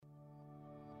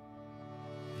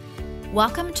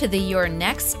Welcome to the Your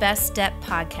Next Best Step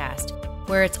podcast,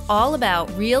 where it's all about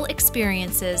real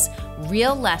experiences,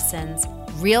 real lessons,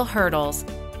 real hurdles,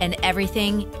 and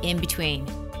everything in between.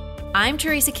 I'm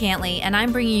Teresa Cantley, and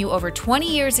I'm bringing you over 20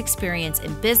 years experience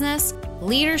in business,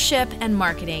 leadership, and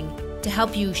marketing to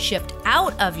help you shift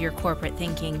out of your corporate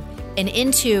thinking and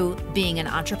into being an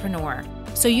entrepreneur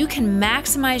so you can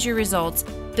maximize your results,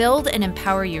 build and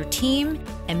empower your team,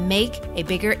 and make a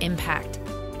bigger impact.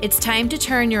 It's time to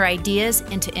turn your ideas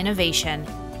into innovation,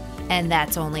 and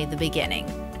that's only the beginning.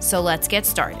 So let's get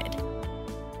started.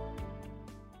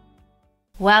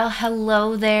 Well,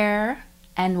 hello there,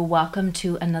 and welcome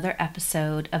to another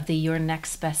episode of the Your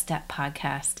Next Best Step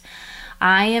podcast.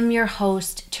 I am your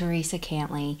host, Teresa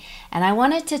Cantley, and I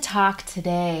wanted to talk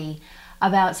today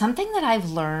about something that I've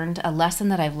learned, a lesson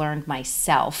that I've learned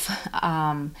myself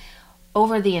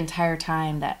over the entire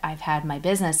time that I've had my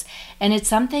business. And it's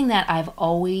something that I've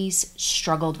always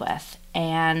struggled with.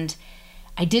 And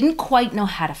I didn't quite know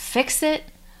how to fix it.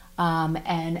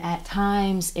 And at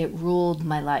times it ruled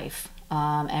my life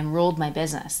and ruled my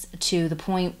business to the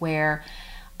point where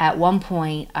at one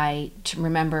point I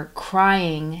remember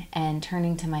crying and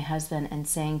turning to my husband and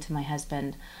saying to my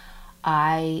husband,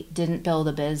 I didn't build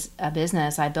a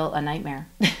business, I built a nightmare.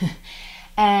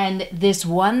 And this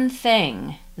one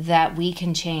thing that we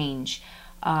can change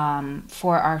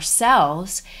for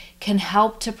ourselves can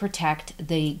help to protect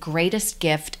the greatest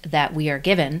gift that we are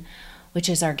given, which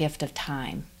is our gift of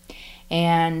time.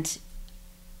 And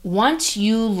once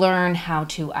you learn how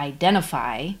to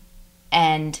identify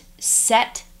and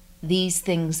set these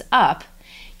things up,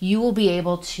 you will be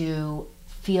able to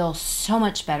feel so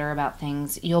much better about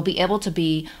things. You'll be able to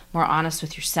be more honest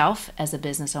with yourself as a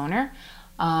business owner.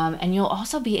 And you'll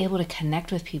also be able to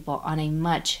connect with people on a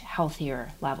much healthier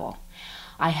level.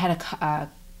 I had a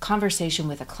conversation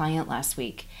with a client last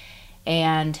week,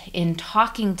 and in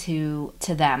talking to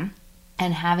them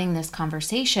and having this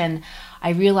conversation,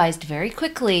 I realized very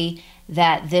quickly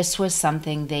that this was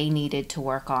something they needed to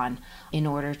work on in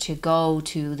order to go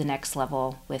to the next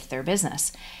level with their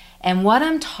business. And what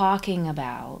I'm talking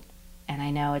about, and I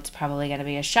know it's probably going to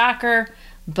be a shocker,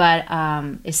 but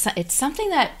it's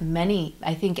something that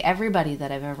I think everybody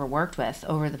that I've ever worked with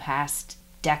over the past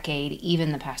decade,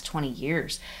 even the past 20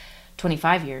 years,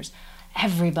 25 years,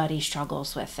 everybody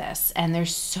struggles with this. And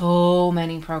there's so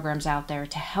many programs out there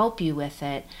to help you with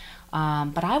it.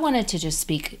 But I wanted to just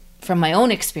speak from my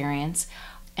own experience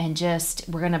and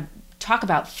we're going to talk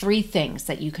about 3 things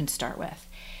that you can start with.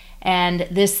 And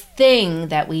this thing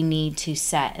that we need to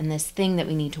set and this thing that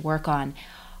we need to work on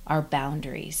are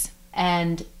boundaries.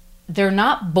 And they're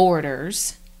not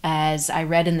borders, as I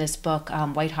read in this book,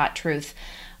 White Hot Truth,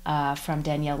 from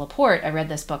Danielle LaPorte. I read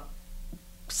this book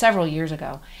several years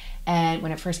ago, and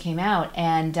when it first came out,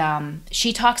 and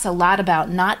she talks a lot about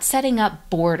not setting up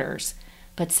borders,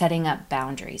 but setting up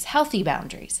boundaries, healthy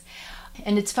boundaries.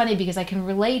 And it's funny because I can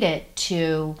relate it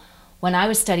to when I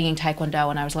was studying Taekwondo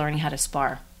and I was learning how to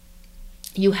spar.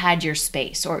 You had your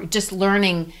space, or just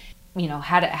learning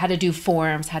how to do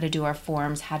forms, how to do our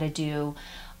forms, how to do,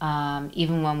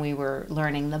 even when we were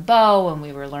learning the bow and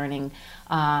we were learning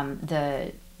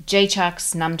the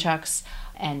J-chucks, nunchucks,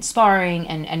 and sparring,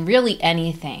 and really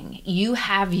anything. You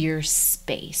have your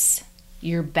space,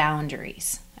 your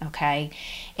boundaries, okay?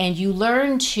 And you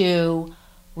learn to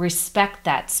respect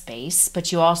that space,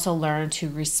 but you also learn to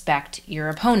respect your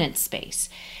opponent's space.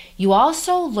 You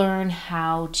also learn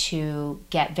how to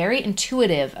get very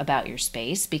intuitive about your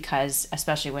space because,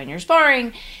 especially when you're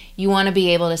sparring, you want to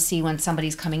be able to see when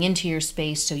somebody's coming into your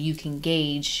space so you can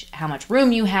gauge how much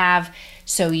room you have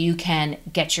so you can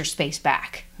get your space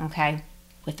back, okay,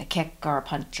 with a kick or a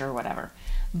punch or whatever.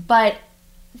 But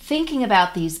thinking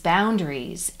about these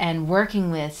boundaries and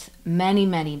working with many,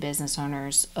 many business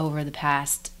owners over the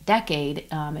past decade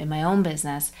in my own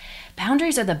business,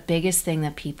 boundaries are the biggest thing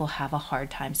that people have a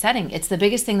hard time setting. It's the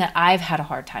biggest thing that I've had a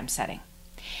hard time setting.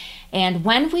 And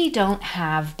when we don't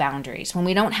have boundaries, when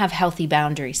we don't have healthy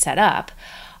boundaries set up,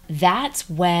 that's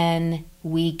when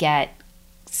we get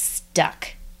stuck.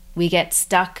 We get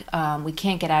stuck. We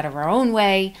can't get out of our own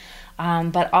way.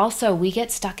 But also we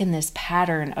get stuck in this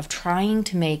pattern of trying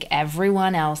to make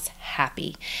everyone else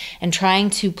happy and trying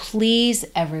to please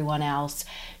everyone else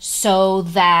so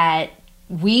that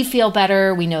we feel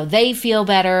better, we know they feel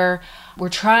better. We're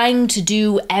trying to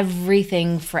do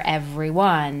everything for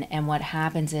everyone, and what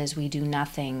happens is we do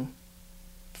nothing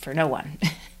for no one.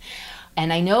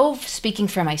 And I know, speaking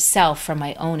for myself, from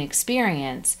my own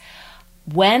experience,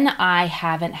 when I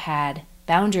haven't had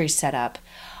boundaries set up,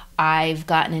 I've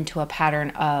gotten into a pattern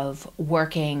of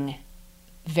working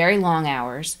very long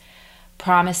hours,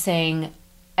 promising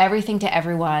everything to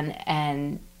everyone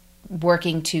and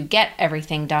working to get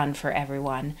everything done for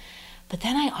everyone. But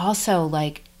then I also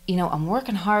I'm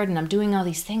working hard and I'm doing all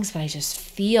these things, but I just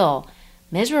feel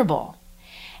miserable.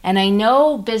 And I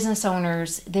know business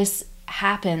owners, this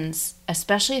happens,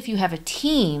 especially if you have a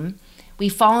team, we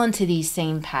fall into these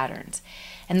same patterns.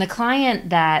 And the client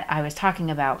that I was talking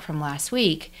about from last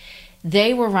week,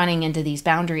 they were running into these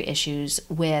boundary issues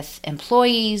with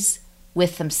employees,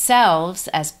 with themselves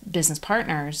as business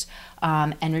partners,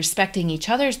 and respecting each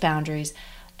other's boundaries,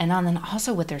 and then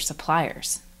also with their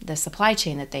suppliers, the supply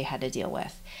chain that they had to deal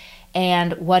with.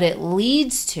 And what it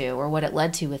leads to, or what it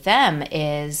led to with them,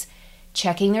 is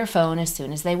checking their phone as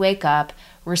soon as they wake up,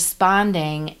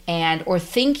 responding or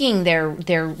thinking they're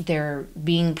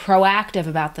being proactive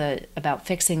about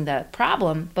fixing the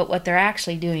problem, but what they're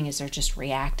actually doing is they're just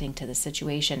reacting to the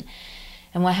situation.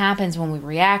 And what happens when we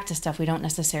react to stuff, we don't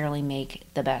necessarily make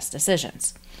the best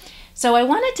decisions. So I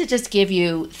wanted to just give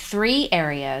you 3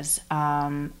 areas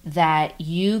that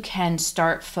you can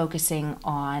start focusing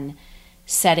on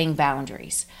setting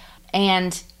boundaries.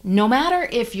 And no matter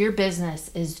if your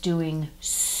business is doing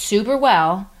super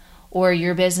well or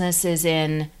your business is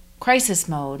in crisis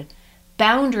mode,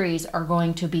 boundaries are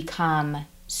going to become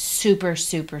super,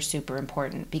 super, super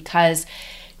important, because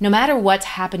no matter what's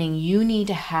happening, you need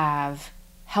to have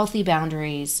healthy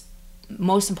boundaries,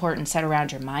 most important, set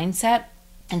around your mindset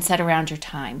and set around your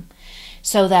time,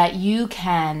 so that you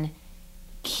can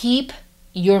keep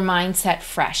your mindset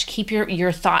fresh, keep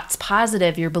your thoughts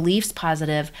positive, your beliefs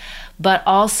positive, but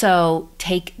also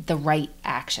take the right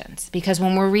actions. Because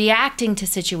when we're reacting to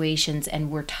situations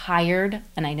and we're tired,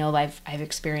 and I know I've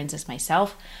experienced this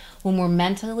myself, when we're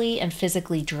mentally and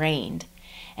physically drained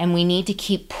and we need to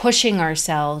keep pushing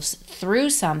ourselves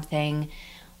through something,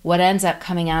 what ends up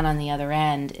coming out on the other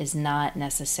end is not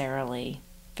necessarily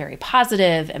very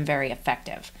positive and very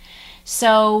effective.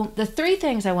 So the 3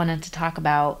 things I wanted to talk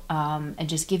about and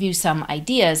just give you some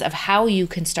ideas of how you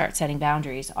can start setting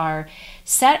boundaries are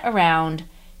set around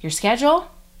your schedule,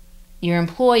 your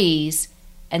employees,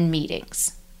 and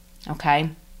meetings. Okay?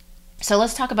 So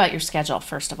let's talk about your schedule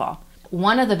first of all.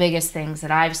 One of the biggest things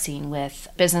that I've seen with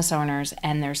business owners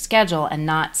and their schedule and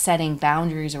not setting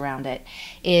boundaries around it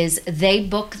is they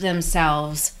book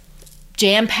themselves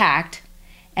jam-packed,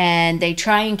 and they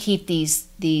try and keep these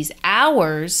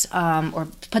hours or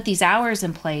put these hours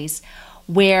in place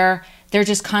where they're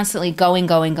just constantly going,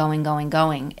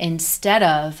 instead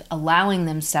of allowing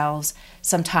themselves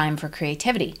some time for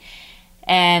creativity.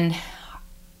 And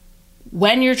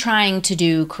when you're trying to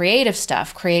do creative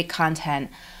stuff, create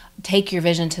content, take your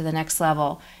vision to the next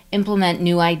level, implement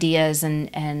new ideas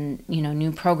and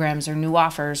new programs or new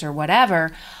offers or whatever,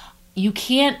 you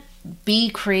can't be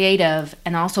creative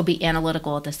and also be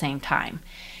analytical at the same time.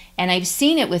 And I've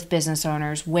seen it with business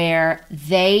owners where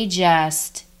they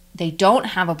don't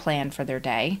have a plan for their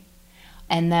day.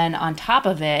 And then on top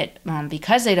of it,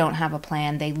 because they don't have a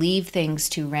plan, they leave things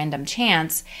to random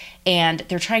chance, and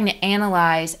they're trying to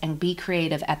analyze and be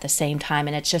creative at the same time.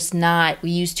 And it's just not, we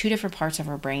use 2 different parts of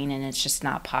our brain, and it's just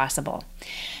not possible.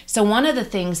 So one of the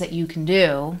things that you can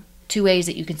do, 2 ways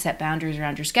that you can set boundaries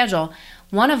around your schedule,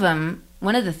 one of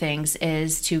the things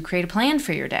is to create a plan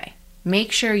for your day.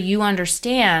 Make sure you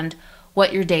understand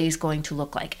what your day is going to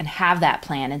look like and have that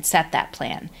plan and set that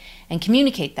plan and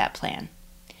communicate that plan.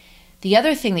 The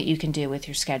other thing that you can do with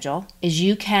your schedule is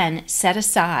you can set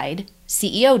aside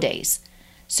CEO days.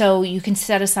 So you can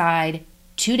set aside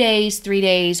 2 days, 3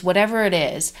 days, whatever it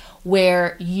is,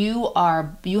 where you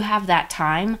have that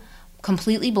time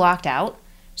completely blocked out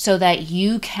so that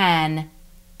you can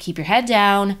keep your head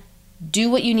down,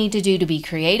 do what you need to do to be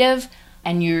creative,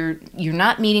 and you're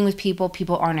not meeting with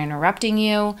people aren't interrupting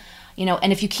you,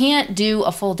 and if you can't do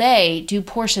a full day, do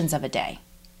portions of a day.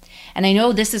 And I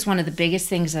know this is one of the biggest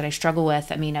things that I struggle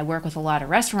with. I mean, I work with a lot of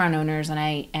restaurant owners,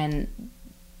 and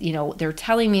they're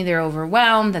telling me they're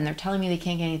overwhelmed and they're telling me they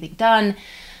can't get anything done.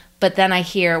 But then I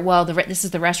hear, well, this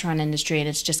is the restaurant industry and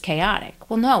it's just chaotic.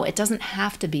 Well, no, it doesn't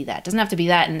have to be that. It doesn't have to be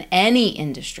that in any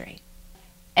industry.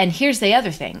 And here's the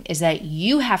other thing, is that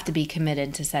you have to be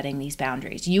committed to setting these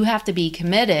boundaries. You have to be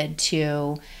committed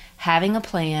to having a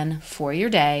plan for your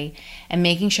day and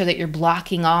making sure that you're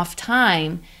blocking off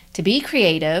time to be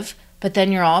creative, but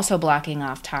then you're also blocking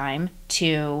off time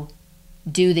to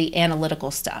do the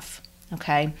analytical stuff,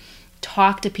 okay?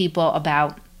 Talk to people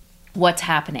about what's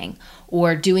happening,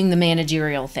 or doing the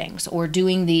managerial things, or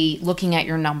doing the looking at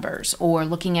your numbers, or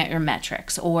looking at your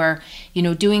metrics, or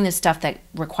doing the stuff that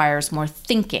requires more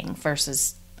thinking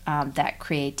versus that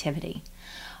creativity.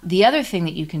 The other thing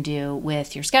that you can do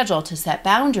with your schedule to set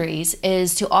boundaries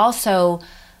is to also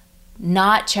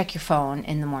not check your phone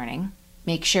in the morning.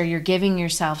 Make sure you're giving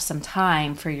yourself some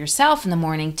time for yourself in the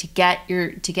morning to get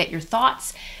your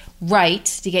thoughts right,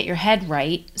 to get your head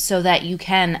right, so that you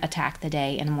can attack the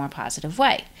day in a more positive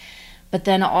way. But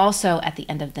then also at the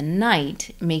end of the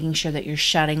night, making sure that you're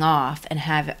shutting off and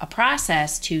have a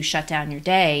process to shut down your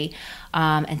day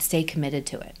and stay committed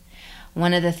to it.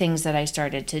 One of the things that I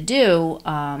started to do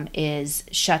is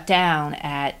shut down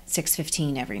at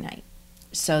 6:15 every night,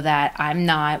 so that I'm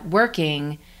not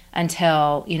working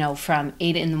until, from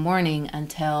 8 in the morning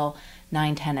until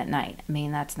 9, 10 at night. I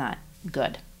mean, that's not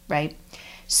good, right?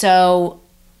 So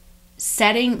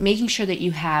making sure that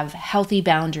you have healthy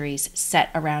boundaries set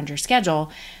around your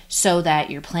schedule so that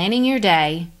you're planning your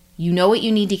day, you know what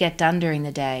you need to get done during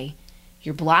the day,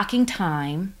 you're blocking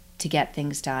time to get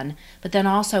things done, but then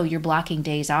also you're blocking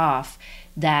days off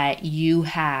that you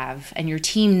have, and your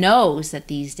team knows that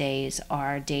these days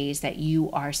are days that you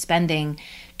are spending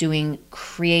doing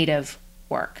creative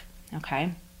work,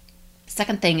 okay?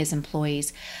 Second thing is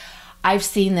employees. I've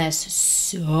seen this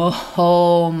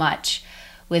so much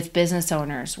with business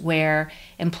owners where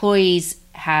employees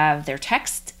have their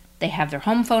text, they have their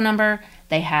home phone number,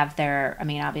 they have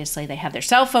obviously they have their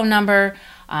cell phone number,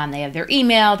 they have their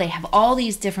email, they have all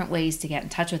these different ways to get in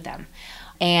touch with them.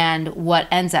 And what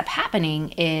ends up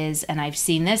happening is, and I've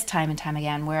seen this time and time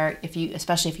again, where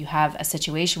especially if you have a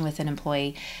situation with an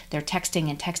employee, they're texting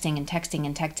and texting and texting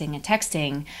and texting and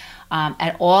texting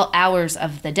at all hours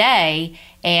of the day,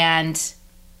 and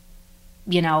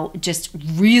just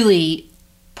really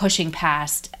pushing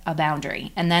past a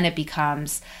boundary. And then it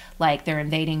becomes like they're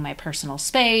invading my personal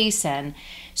space. And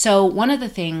so one of the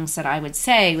things that I would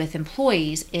say with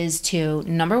employees is to,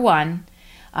 number one,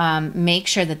 make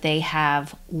sure that they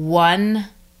have one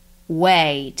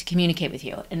way to communicate with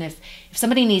you. And if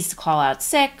somebody needs to call out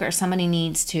sick, or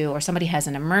somebody has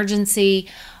an emergency,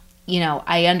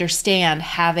 I understand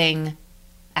having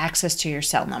access to your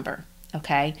cell number,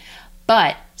 okay?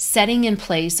 But setting in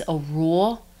place a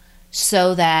rule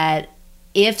so that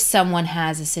if someone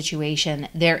has a situation,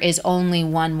 there is only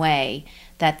one way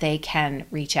that they can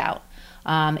reach out.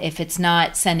 If it's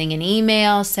not sending an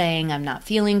email saying I'm not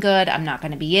feeling good, I'm not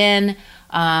going to be in,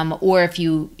 or if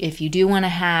you do want to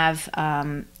have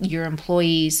your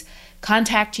employees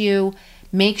contact you,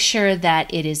 make sure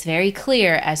that it is very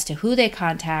clear as to who they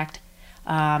contact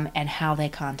and how they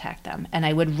contact them. And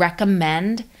I would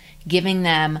recommend giving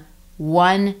them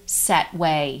one set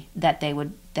way that they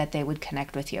would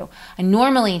connect with you. I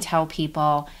normally tell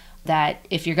people that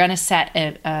if you're going to set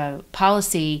a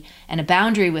policy and a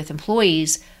boundary with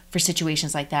employees for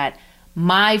situations like that,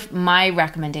 my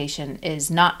recommendation is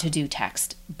not to do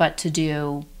text, but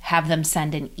to have them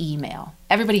send an email.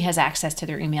 Everybody has access to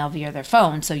their email via their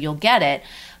phone, so you'll get it,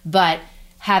 but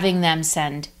having them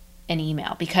send an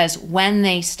email, because when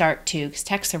they start to, because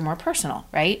texts are more personal,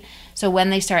 right? So when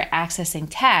they start accessing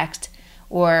text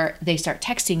or they start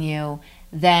texting you,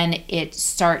 then it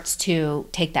starts to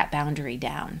take that boundary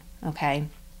down, okay?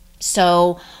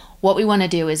 So what we want to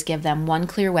do is give them one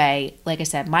clear way. Like I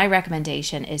said, my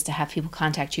recommendation is to have people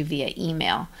contact you via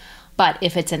email. But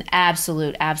if it's an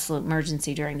absolute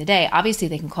emergency during the day, obviously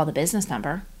they can call the business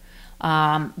number.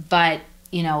 But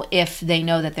if they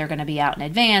know that they're going to be out in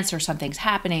advance or something's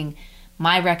happening,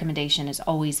 my recommendation is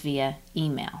always via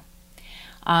email.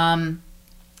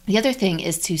 The other thing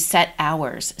is to set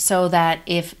hours so that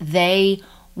if they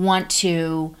want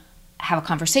to have a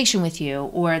conversation with you,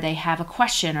 or they have a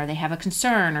question, or they have a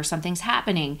concern, or something's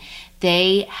happening,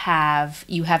 you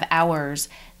have hours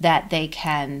that they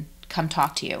can come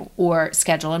talk to you, or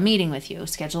schedule a meeting with you,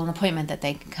 schedule an appointment that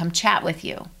they can come chat with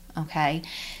you, okay?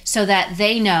 So that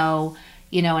they know,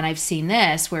 and I've seen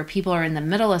this where people are in the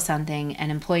middle of something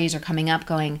and employees are coming up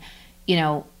going,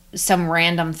 some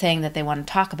random thing that they want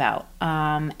to talk about.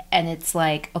 And it's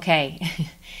like, okay,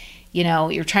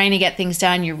 you're trying to get things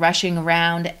done, you're rushing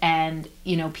around, and,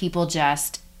 people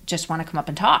just want to come up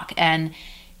and talk. And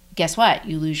guess what?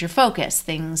 You lose your focus.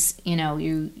 Things,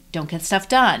 you don't get stuff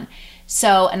done.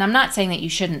 So, and I'm not saying that you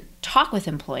shouldn't talk with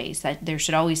employees, that there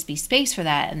should always be space for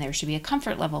that and there should be a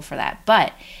comfort level for that.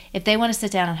 But if they want to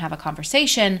sit down and have a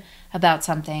conversation about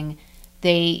something,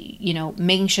 they,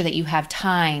 making sure that you have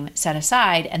time set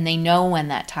aside and they know when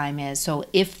that time is. So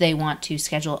if they want to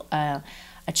schedule a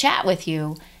chat with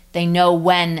you, they know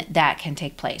when that can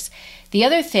take place. The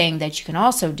other thing that you can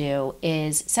also do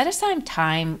is set aside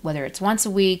time, whether it's once a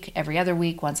week, every other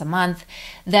week, once a month,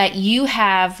 that you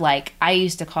have, like, I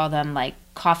used to call them like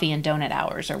coffee and donut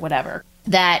hours or whatever,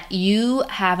 that you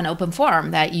have an open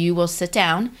forum, that you will sit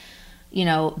down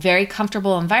very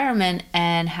comfortable environment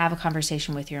and have a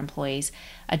conversation with your employees,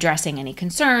 addressing any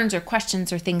concerns or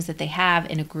questions or things that they have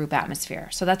in a group atmosphere.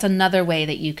 So that's another way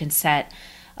that you can set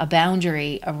a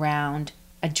boundary around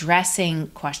addressing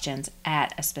questions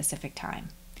at a specific time.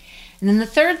 And then the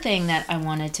third thing that I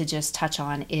wanted to just touch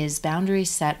on is boundaries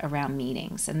set around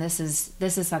meetings. And this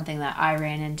is something that I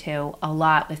ran into a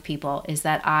lot with people, is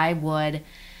that I would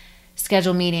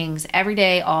schedule meetings every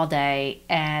day, all day,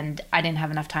 and I didn't have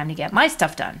enough time to get my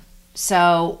stuff done.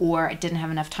 Or I didn't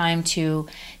have enough time to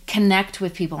connect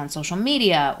with people on social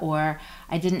media, or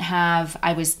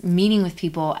I was meeting with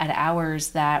people at hours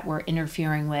that were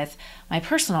interfering with my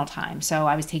personal time. So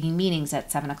I was taking meetings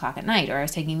at 7 o'clock at night, or I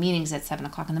was taking meetings at 7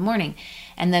 o'clock in the morning,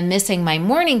 and then missing my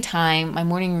morning time, my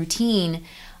morning routine,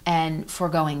 and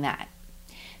foregoing that.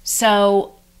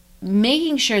 So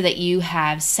making sure that you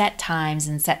have set times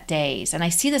and set days. And I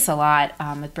see this a lot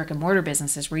with brick and mortar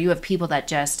businesses, where you have people that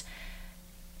just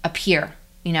appear,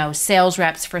 sales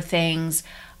reps for things,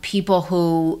 people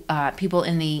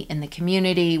in the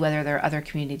community, whether they're other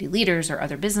community leaders or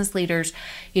other business leaders,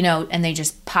 and they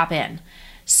just pop in.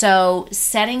 So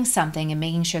setting something and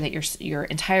making sure that your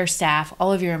entire staff,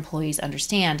 all of your employees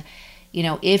understand,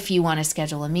 if you want to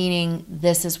schedule a meeting,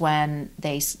 this is when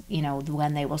they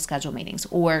will schedule meetings,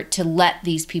 or to let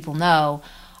these people know,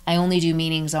 I only do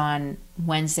meetings on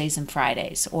Wednesdays and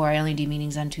Fridays, or I only do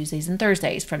meetings on Tuesdays and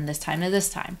Thursdays from this time to this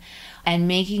time. And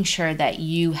making sure that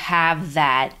you have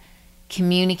that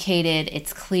communicated,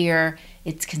 it's clear,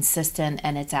 it's consistent,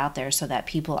 and it's out there so that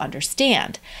people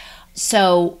understand.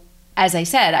 So, as I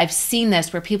said, I've seen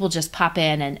this where people just pop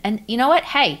in and you know what?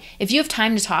 Hey, if you have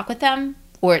time to talk with them,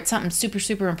 or it's something super,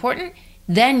 super important,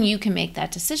 then you can make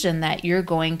that decision that you're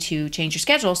going to change your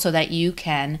schedule so that you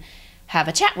can have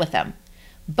a chat with them.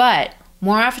 But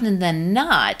more often than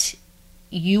not,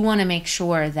 you want to make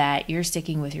sure that you're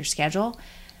sticking with your schedule,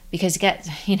 because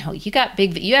you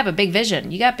have a big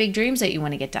vision, you got big dreams that you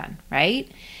want to get done, right?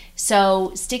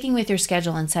 So sticking with your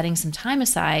schedule and setting some time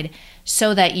aside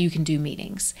so that you can do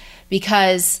meetings,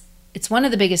 because it's one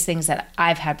of the biggest things that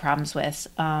I've had problems with,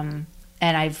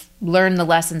 and I've learned the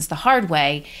lessons the hard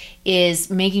way,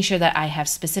 is making sure that I have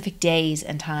specific days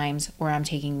and times where I'm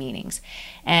taking meetings.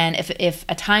 And if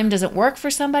a time doesn't work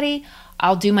for somebody,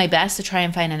 I'll do my best to try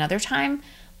and find another time,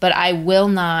 but I will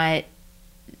not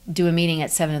do a meeting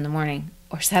at 7 in the morning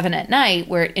or 7 at night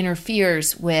where it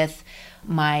interferes with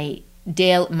my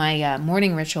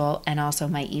morning ritual and also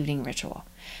my evening ritual.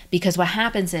 Because what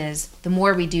happens is, the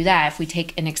more we do that, if we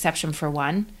take an exception for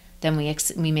one, then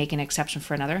we make an exception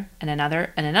for another and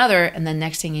another and another, and then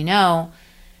next thing you know,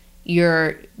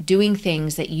 you're doing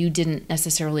things that you didn't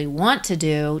necessarily want to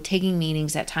do, taking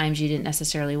meetings at times you didn't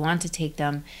necessarily want to take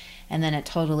them, and then it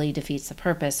totally defeats the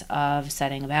purpose of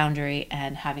setting a boundary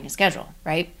and having a schedule,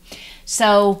 right?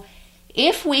 So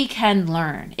if you can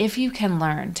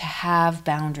learn to have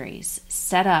boundaries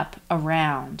set up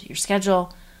around your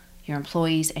schedule, your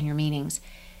employees, and your meetings,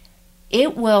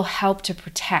 it will help to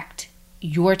protect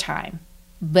your time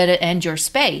and your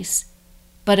space,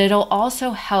 but it'll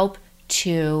also help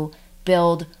to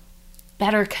build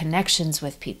better connections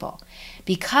with people.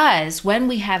 Because when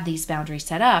we have these boundaries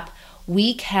set up,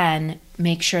 we can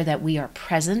make sure that we are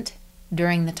present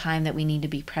during the time that we need to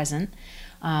be present,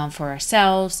 for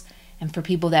ourselves and for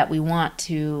people that we want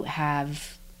to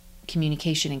have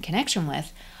communication and connection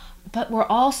with. But we're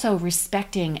also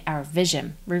respecting our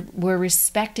vision. We're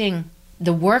respecting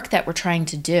the work that we're trying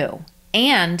to do.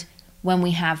 And when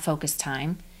we have focused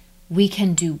time, we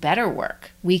can do better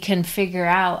work. We can figure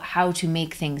out how to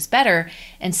make things better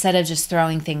instead of just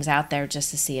throwing things out there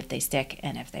just to see if they stick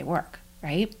and if they work,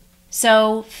 right?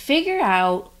 So figure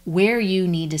out where you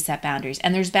need to set boundaries.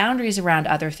 And there's boundaries around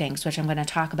other things, which I'm going to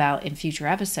talk about in future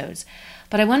episodes.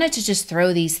 But I wanted to just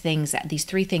throw these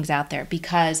three things out there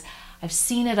because I've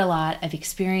seen it a lot. I've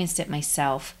experienced it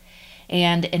myself.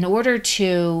 And in order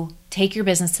to take your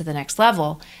business to the next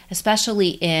level,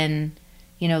 especially in,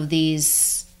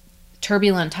 these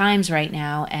turbulent times right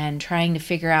now, and trying to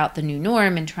figure out the new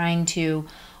norm and trying to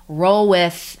roll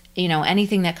with,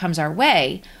 anything that comes our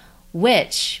way,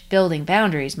 which building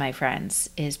boundaries, my friends,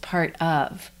 is part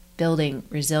of building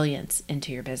resilience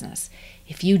into your business.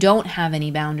 If you don't have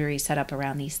any boundaries set up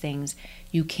around these things,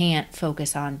 you can't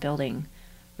focus on building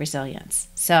resilience.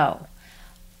 So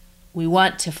we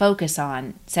want to focus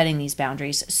on setting these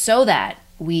boundaries so that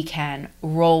we can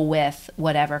roll with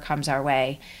whatever comes our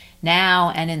way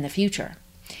now and in the future.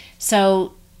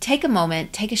 So take a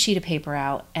moment, take a sheet of paper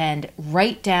out and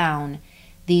write down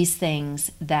these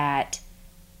things that,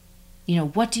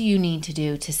 what do you need to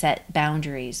do to set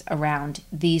boundaries around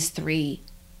these three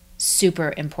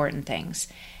super important things?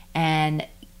 and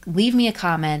leave me a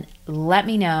comment. Let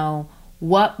me know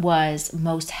what was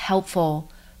most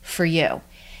helpful for you.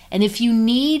 And if you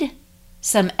need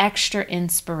some extra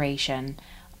inspiration,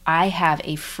 I have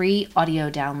a free audio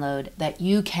download that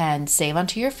you can save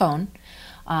onto your phone.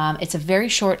 It's a very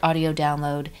short audio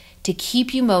download to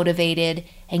keep you motivated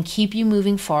and keep you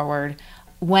moving forward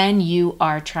when you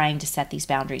are trying to set these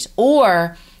boundaries,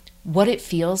 or what it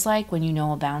feels like when you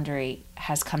know a boundary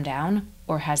has come down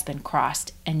or has been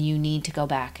crossed and you need to go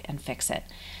back and fix it.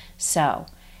 So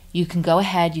you can go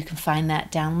ahead, you can find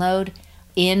that download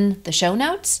in the show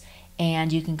notes,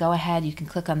 and you can go ahead, you can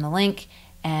click on the link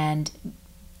and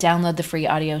download the free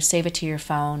audio, save it to your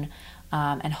phone,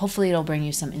 and hopefully it'll bring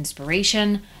you some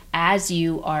inspiration as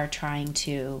you are trying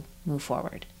to move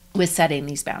forward with setting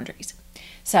these boundaries.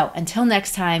 So until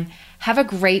next time, have a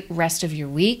great rest of your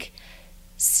week.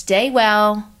 Stay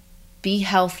well, be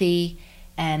healthy,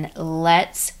 and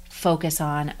let's focus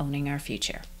on owning our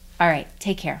future. All right,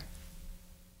 take care.